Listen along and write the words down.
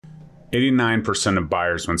89% of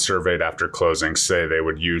buyers, when surveyed after closing, say they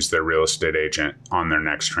would use their real estate agent on their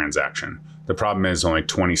next transaction. The problem is only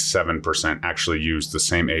 27% actually use the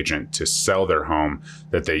same agent to sell their home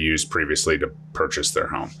that they used previously to purchase their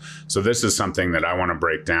home. So this is something that I want to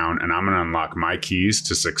break down, and I'm going to unlock my keys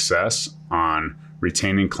to success on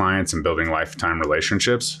retaining clients and building lifetime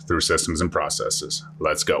relationships through systems and processes.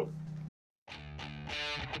 Let's go.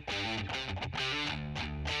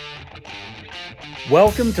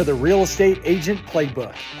 Welcome to the Real Estate Agent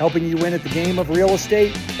Playbook, helping you win at the game of real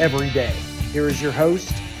estate every day. Here is your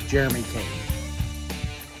host, Jeremy Kane.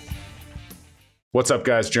 What's up,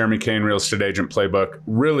 guys? Jeremy Kane, Real Estate Agent Playbook.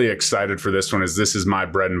 Really excited for this one as this is my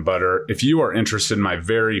bread and butter. If you are interested in my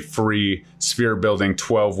very free Sphere Building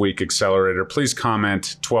 12-week accelerator, please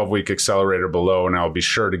comment 12-week accelerator below and I'll be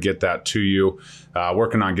sure to get that to you.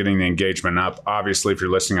 Working on getting the engagement up. Obviously, if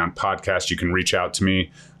you're listening on podcast, you can reach out to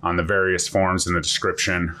me on the various forms in the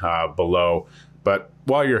description below. But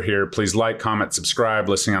while you're here, please like, comment, subscribe.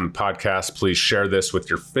 Listening on the podcast, please share this with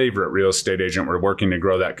your favorite real estate agent. We're working to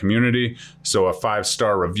grow that community. So a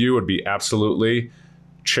 5-star review would be absolutely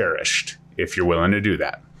cherished if you're willing to do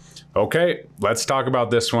that. Okay, let's talk about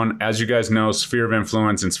this one. As you guys know, Sphere of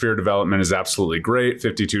Influence and Sphere Development is absolutely great.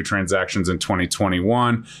 52 transactions in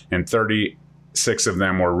 2021 and 36 of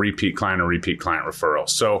them were repeat client or repeat client referrals.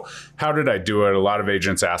 So how did I do it? A lot of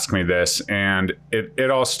agents ask me this, and it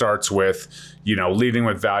all starts with, leading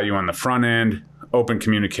with value on the front end, open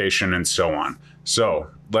communication, and so on. So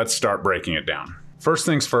let's start breaking it down. First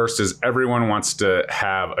things first is everyone wants to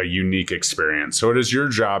have a unique experience. So it is your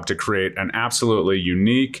job to create an absolutely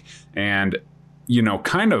unique and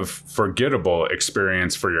kind of forgettable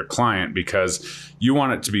experience for your client, because you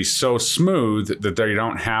want it to be so smooth that they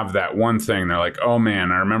don't have that one thing. They're like, oh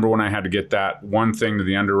man, I remember when I had to get that one thing to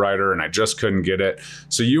the underwriter and I just couldn't get it.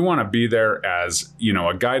 So you want to be there as,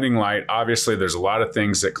 a guiding light. Obviously, there's a lot of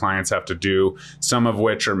things that clients have to do, some of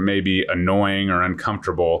which are maybe annoying or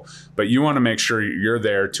uncomfortable, but you want to make sure you're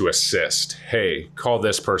there to assist. Hey, call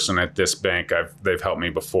this person at this bank. They've helped me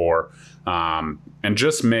before. And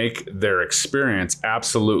just make their experience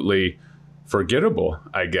absolutely forgettable,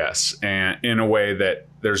 I guess, and in a way that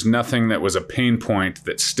there's nothing that was a pain point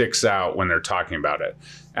that sticks out when they're talking about it.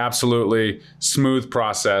 Absolutely smooth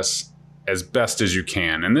process as best as you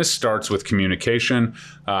can. And this starts with communication,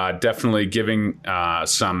 definitely giving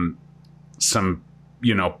some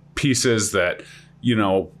pieces that,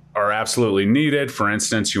 are absolutely needed. For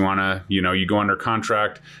instance, you want to, you go under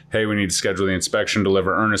contract. Hey, we need to schedule the inspection,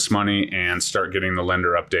 deliver earnest money, and start getting the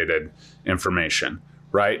lender updated information,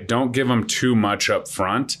 right? Don't give them too much up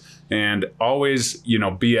front, and always,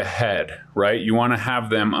 be ahead, right? You want to have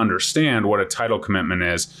them understand what a title commitment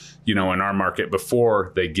is, in our market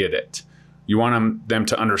before they get it. You want them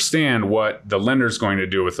to understand what the lender's going to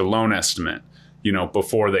do with the loan estimate,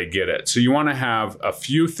 before they get it. So you want to have a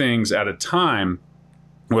few things at a time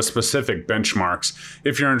with specific benchmarks.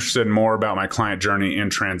 If you're interested in more about my client journey in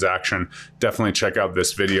transaction, definitely check out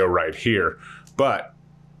this video right here. But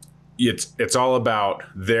it's all about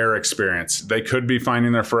their experience. They could be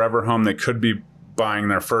finding their forever home. They could be buying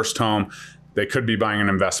their first home. They could be buying an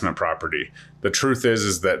investment property. The truth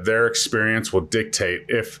is that their experience will dictate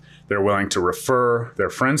if they're willing to refer their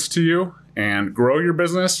friends to you and grow your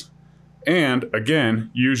business. And again,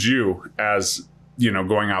 use you as,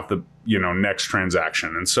 going out the next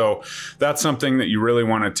transaction. And so that's something that you really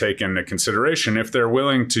want to take into consideration. If they're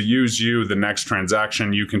willing to use you the next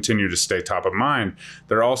transaction, you continue to stay top of mind.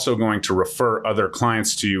 They're also going to refer other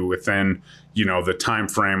clients to you within, the time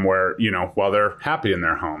frame where, while they're happy in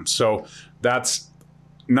their home. So that's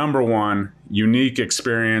number one, unique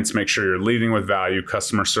experience. Make sure you're leading with value,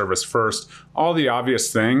 customer service first, all the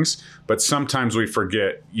obvious things. But sometimes we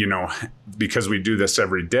forget, because we do this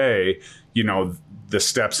every day, the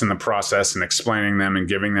steps in the process and explaining them and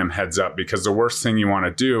giving them heads up, because the worst thing you want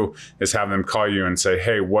to do is have them call you and say,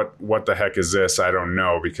 hey, what the heck is this? I don't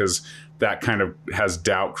know, because that kind of has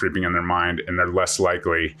doubt creeping in their mind and they're less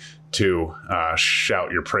likely to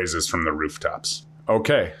shout your praises from the rooftops.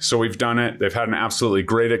 Okay, so we've done it. They've had an absolutely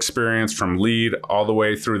great experience from lead all the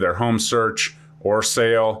way through their home search or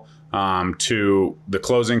sale to the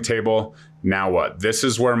closing table. Now what? This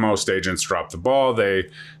is where most agents drop the ball. They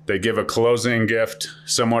give a closing gift,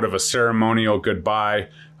 somewhat of a ceremonial goodbye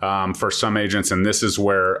for some agents, and this is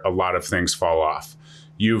where a lot of things fall off.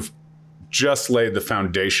 You've just laid the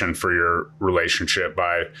foundation for your relationship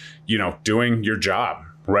by, doing your job,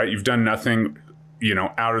 right? You've done nothing,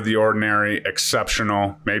 out of the ordinary,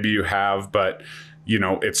 exceptional. Maybe you have, but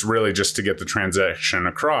it's really just to get the transaction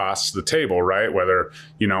across the table, right? Whether,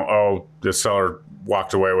 the seller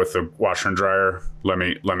walked away with the washer and dryer. Let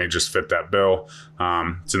me just fit that bill.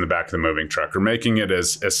 It's in the back of the moving truck, or making it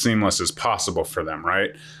as seamless as possible for them,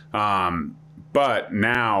 right? But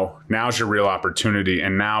now's your real opportunity,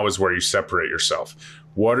 and now is where you separate yourself.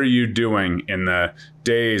 What are you doing in the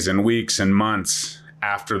days and weeks and months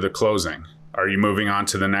after the closing? Are you moving on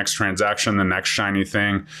to the next transaction, the next shiny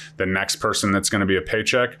thing, the next person that's going to be a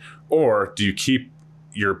paycheck? Or do you keep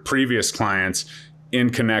your previous clients in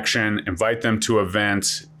connection, invite them to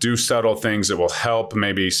events, do subtle things that will help,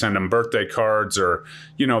 maybe send them birthday cards, or,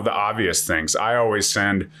 the obvious things. I always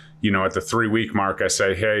send, at the 3-week mark, I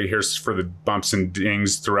say, hey, here's for the bumps and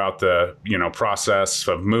dings throughout the, process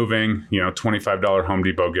of moving, $25 Home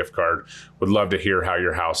Depot gift card. Would love to hear how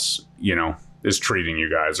your house, is treating you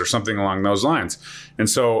guys, or something along those lines. And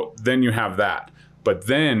so then you have that. But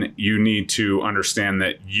then you need to understand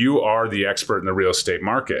that you are the expert in the real estate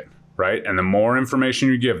market, right? And the more information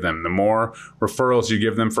you give them, the more referrals you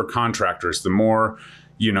give them for contractors, the more,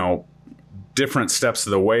 different steps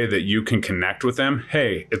of the way that you can connect with them.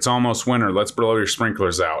 Hey, it's almost winter. Let's blow your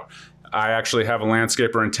sprinklers out. I actually have a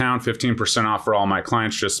landscaper in town, 15% off for all my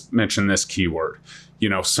clients. Just mention this keyword.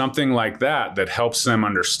 Something like that helps them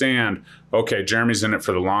understand, okay, Jeremy's in it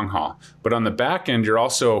for the long haul. But on the back end, you're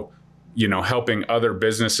also, helping other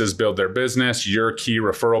businesses build their business, your key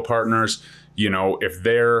referral partners, if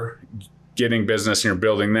they're getting business and you're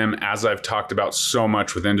building them, as I've talked about so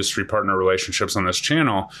much with industry partner relationships on this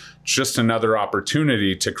channel, just another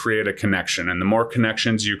opportunity to create a connection. And the more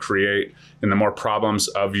connections you create and the more problems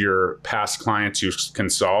of your past clients you can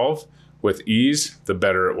solve with ease, the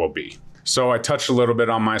better it will be. So I touched a little bit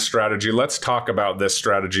on my strategy. Let's talk about this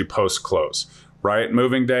strategy post-close, right?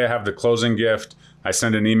 Moving day, I have the closing gift. I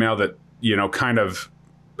send an email that, kind of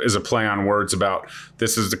is a play on words about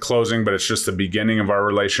this is the closing, but it's just the beginning of our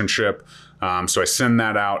relationship. So I send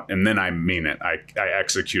that out, and then I mean it. I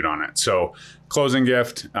execute on it. So closing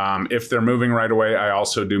gift, if they're moving right away, I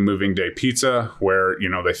also do moving day pizza where,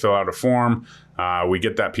 they fill out a form. We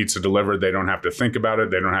get that pizza delivered. They don't have to think about it.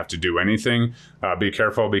 They don't have to do anything. Be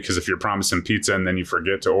careful, because if you're promising pizza and then you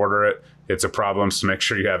forget to order it, it's a problem. So make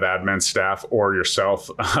sure you have admin staff or yourself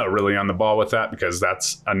really on the ball with that, because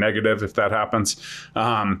that's a negative if that happens.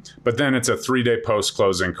 But then it's a 3-day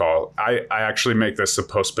post-closing call. I actually make this a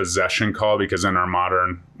post-possession call, because in our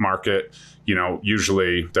modern market,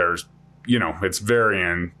 usually there's, it's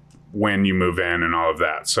varying when you move in and all of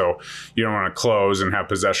that. So you don't want to close and have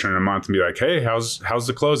possession in a month and be like, hey, how's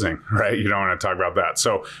the closing, right? You don't want to talk about that.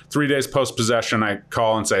 So 3 days post possession, I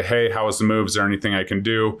call and say, hey, how was the move? Is there anything I can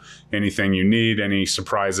do? Anything you need? Any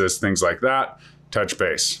surprises? Things like that. Touch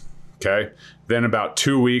base. Okay. Then about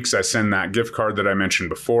 2 weeks, I send that gift card that I mentioned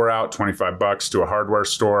before out, $25 to a hardware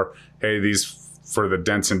store. Hey, these for the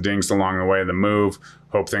dents and dings along the way of the move.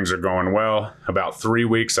 Hope things are going well. About 3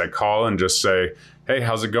 weeks, I call and just say, hey,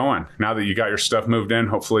 how's it going? Now that you got your stuff moved in,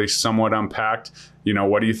 hopefully somewhat unpacked,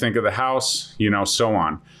 what do you think of the house? So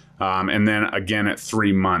on. And then again, at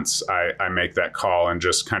 3 months, I make that call and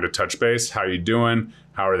just kind of touch base. How you doing?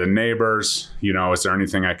 How are the neighbors? Is there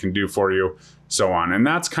anything I can do for you? So on. And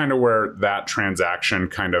that's kind of where that transaction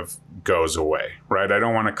kind of goes away, right? I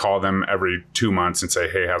don't want to call them every 2 months and say,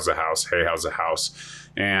 hey, how's the house? Hey, how's the house?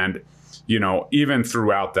 And, even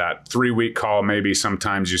throughout that 3-week call, maybe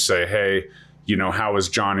sometimes you say, hey, how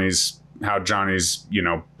Johnny's,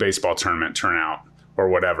 baseball tournament turn out or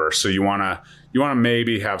whatever. So you want to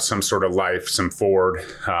maybe have some sort of life, some forward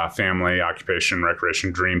family, occupation,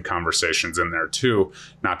 recreation, dream conversations in there too,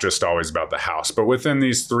 not just always about the house. But within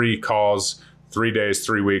these 3 calls, 3 days,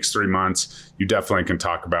 3 weeks, 3 months, you definitely can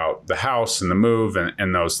talk about the house and the move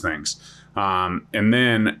and those things. And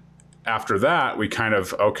then after that, we kind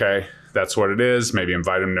of, okay, that's what it is. Maybe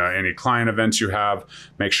invite them to any client events you have.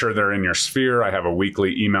 Make sure they're in your sphere. I have a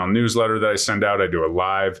weekly email newsletter that I send out. I do a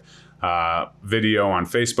live video on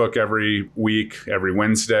Facebook every week, every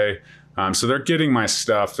Wednesday. So they're getting my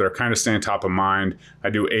stuff. They're kind of staying top of mind. I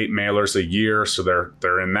do 8 mailers a year, so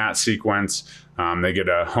they're in that sequence. They get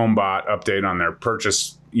a HomeBot update on their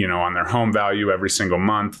purchase, on their home value every single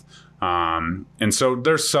month. And so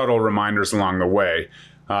there's subtle reminders along the way.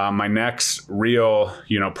 My next real,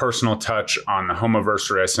 personal touch on the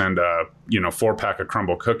Homeversary, I send a, 4-pack of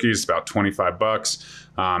crumble cookies, about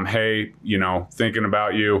 $25. Hey, thinking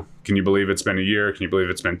about you. Can you believe it's been a year? Can you believe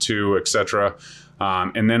it's been 2, etc.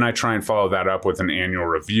 And then I try and follow that up with an annual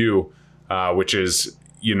review, which is,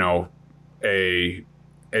 a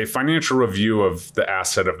financial review of the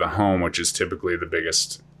asset of the home, which is typically the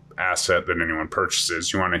biggest asset that anyone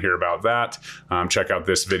purchases. You want to hear about that? Check out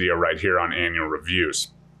this video right here on annual reviews.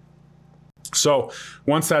 So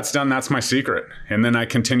once that's done, that's my secret. And then I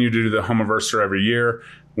continue to do the home anniversary every year.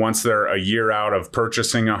 Once they're a year out of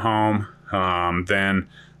purchasing a home, then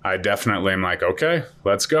I definitely am like, okay,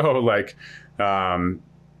 let's go. Like,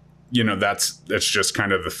 it's just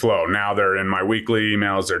kind of the flow. Now they're in my weekly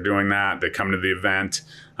emails. They're doing that. They come to the event,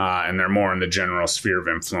 and they're more in the general sphere of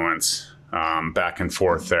influence, back and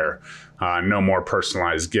forth there. No more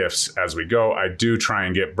personalized gifts as we go. I do try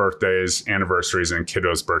and get birthdays, anniversaries, and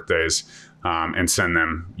kiddos' birthdays, and send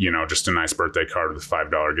them, just a nice birthday card with a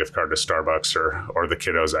 $5 gift card to Starbucks or the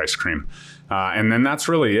kiddos' ice cream. And then that's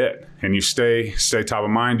really it. And you stay top of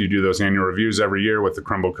mind. You do those annual reviews every year with the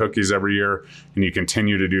crumble cookies every year, and you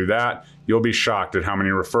continue to do that. You'll be shocked at how many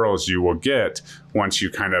referrals you will get once you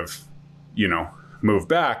kind of, move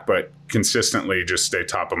back, but consistently just stay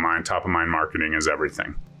top of mind. Top of mind marketing is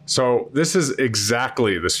everything. So this is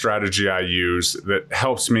exactly the strategy I use that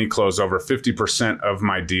helps me close over 50% of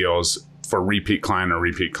my deals for repeat client or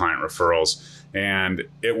repeat client referrals. And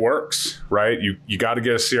it works, right? You got to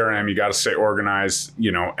get a CRM. You got to stay organized.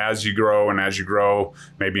 As you grow,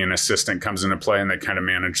 maybe an assistant comes into play and they kind of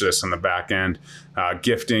manage this on the back end.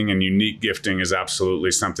 Gifting and unique gifting is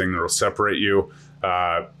absolutely something that will separate you.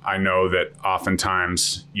 I know that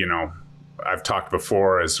oftentimes, I've talked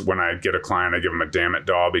before is when I get a client, I give them a damn it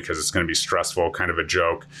doll because it's going to be stressful, kind of a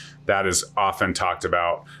joke. That is often talked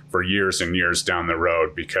about for years and years down the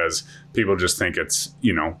road because people just think it's,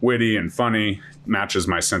 witty and funny, matches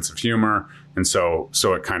my sense of humor. And so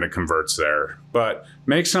it kind of converts there. But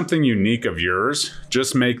make something unique of yours.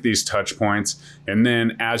 Just make these touch points. And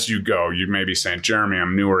then as you go, you may be saying, Jeremy,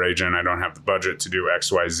 I'm a newer agent. I don't have the budget to do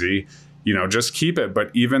X, Y, Z. Just keep it. But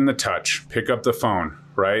even the touch, pick up the phone,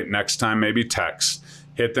 right? Next time, maybe text,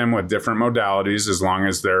 hit them with different modalities as long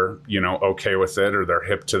as they're, okay with it or they're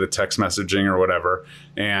hip to the text messaging or whatever.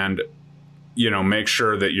 And, make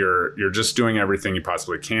sure that you're just doing everything you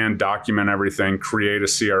possibly can, document everything, create a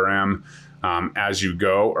CRM as you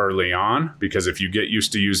go early on, because if you get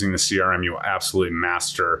used to using the CRM, you will absolutely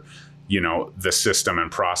master the system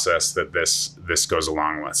and process that this goes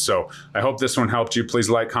along with. So I hope this one helped you. Please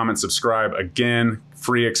like, comment, subscribe. Again,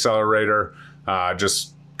 free accelerator.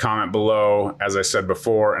 Just comment below, as I said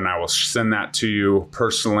before, and I will send that to you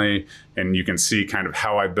personally. And you can see kind of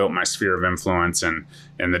how I built my sphere of influence and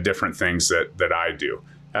the different things that I do.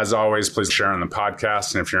 As always, please share on the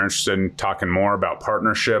podcast. And if you're interested in talking more about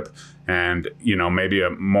partnership and, maybe a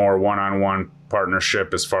more one-on-one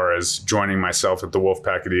partnership as far as joining myself at the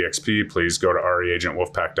Wolfpack at EXP, please go to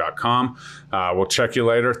reagentwolfpack.com. We'll check you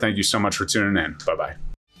later. Thank you so much for tuning in. Bye-bye.